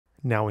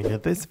Now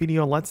in this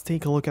video, let's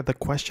take a look at the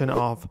question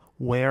of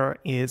where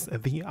is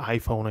the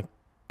iPhone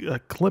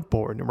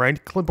clipboard,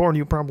 right? Clipboard,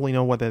 you probably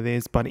know what that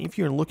is, but if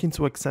you're looking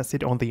to access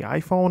it on the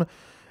iPhone,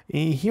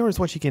 here is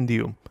what you can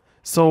do.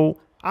 So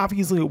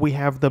obviously we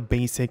have the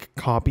basic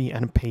copy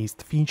and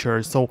paste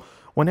feature. So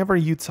whenever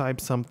you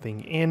type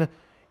something in,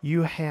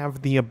 you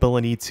have the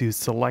ability to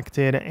select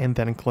it and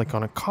then click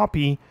on a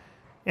copy,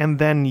 and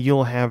then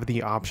you'll have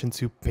the option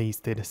to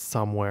paste it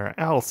somewhere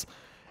else.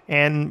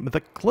 And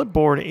the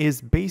clipboard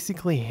is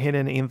basically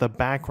hidden in the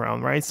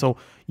background, right? So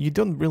you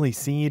don't really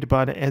see it,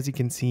 but as you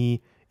can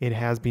see, it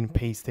has been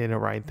pasted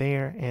right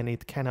there and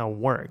it kind of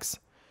works.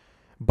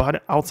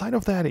 But outside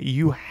of that,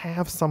 you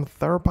have some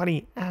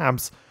third-party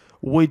apps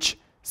which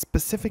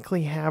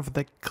specifically have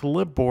the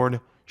clipboard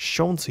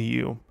shown to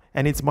you,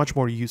 and it's much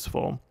more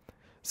useful.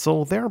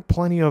 So there are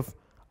plenty of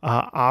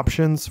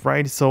options,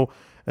 right? So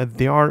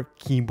there are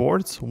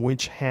keyboards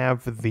which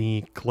have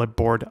the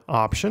clipboard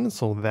option,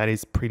 so that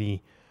is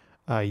pretty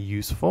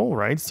useful,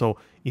 right? So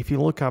if you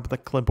look up the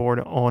clipboard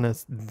on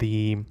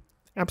the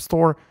App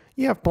Store,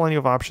 you have plenty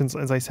of options.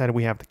 As I said,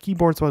 we have the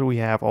keyboards, but we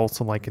have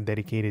also like a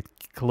dedicated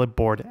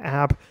clipboard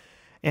app.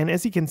 And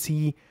as you can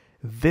see,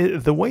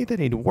 the way that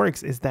it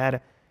works is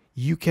that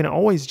you can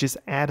always just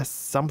add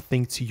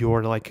something to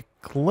your like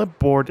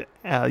clipboard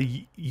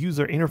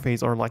user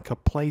interface, or like a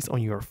place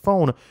on your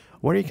phone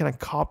where you can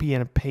copy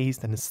and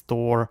paste and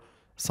store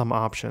some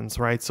options,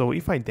 right? So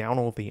if I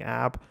download the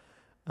app,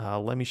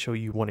 let me show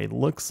you what it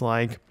looks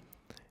like.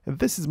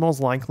 This is most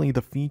likely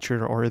the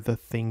feature or the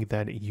thing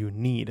that you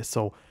need.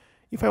 So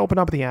if I open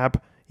up the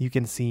app, you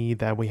can see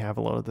that we have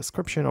a little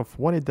description of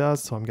what it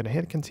does. So I'm going to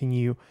hit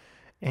continue.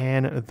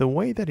 And the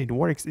way that it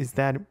works is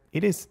that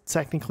it is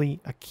technically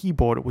a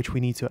keyboard which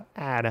we need to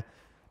add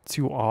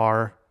to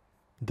our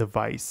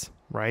device,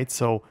 right?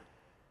 So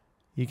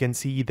you can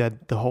see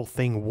that the whole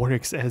thing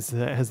works as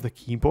the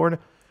keyboard.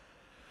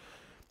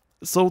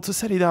 So to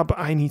set it up,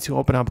 I need to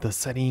open up the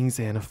settings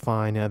and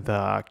find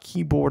the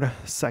keyboard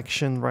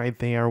section right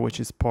there, which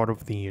is part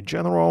of the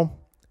general.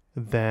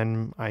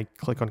 Then I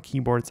click on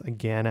keyboards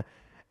again,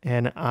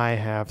 and I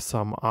have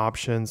some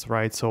options,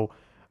 right? So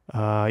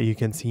you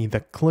can see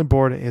the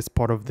clipboard is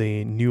part of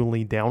the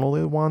newly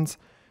downloaded ones.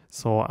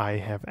 So I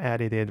have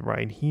added it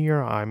right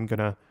here. I'm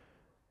gonna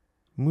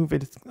move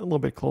it a little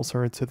bit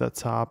closer to the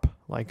top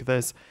like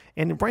this.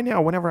 And right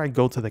now, whenever I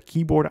go to the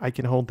keyboard, I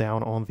can hold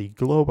down on the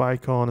globe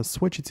icon,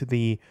 switch it to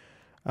the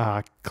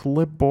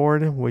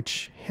clipboard,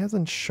 which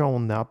hasn't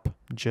shown up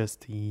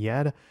just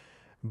yet,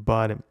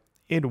 but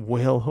it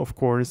will, of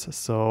course.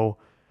 So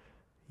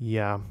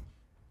yeah,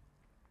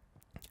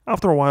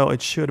 after a while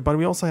it should. But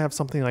we also have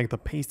something like the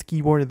paste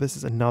keyboard. This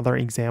is another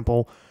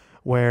example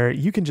where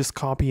you can just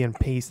copy and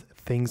paste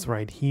things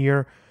right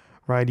here,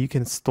 right? You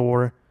can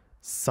store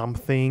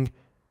something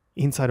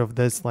inside of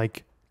this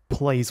like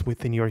place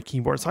within your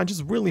keyboard. So I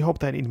just really hope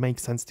that it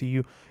makes sense to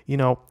you. You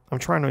know, I'm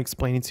trying to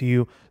explain it to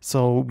you.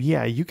 So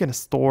yeah, you can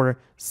store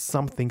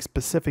something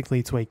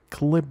specifically to a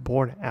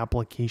clipboard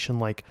application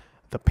like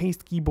the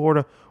paste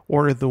keyboard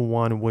or the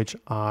one which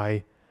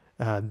I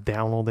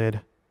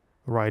downloaded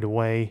right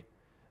away.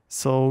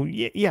 So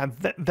yeah,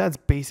 that's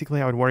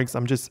basically how it works.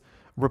 I'm just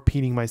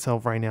repeating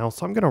myself right now.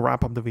 So I'm going to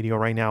wrap up the video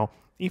right now.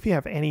 If you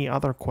have any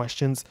other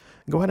questions,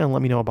 go ahead and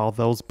let me know about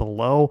those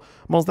below.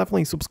 Most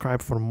definitely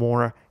subscribe for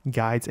more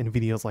guides and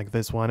videos like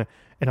this one,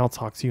 and I'll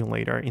talk to you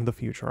later in the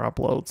future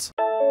uploads.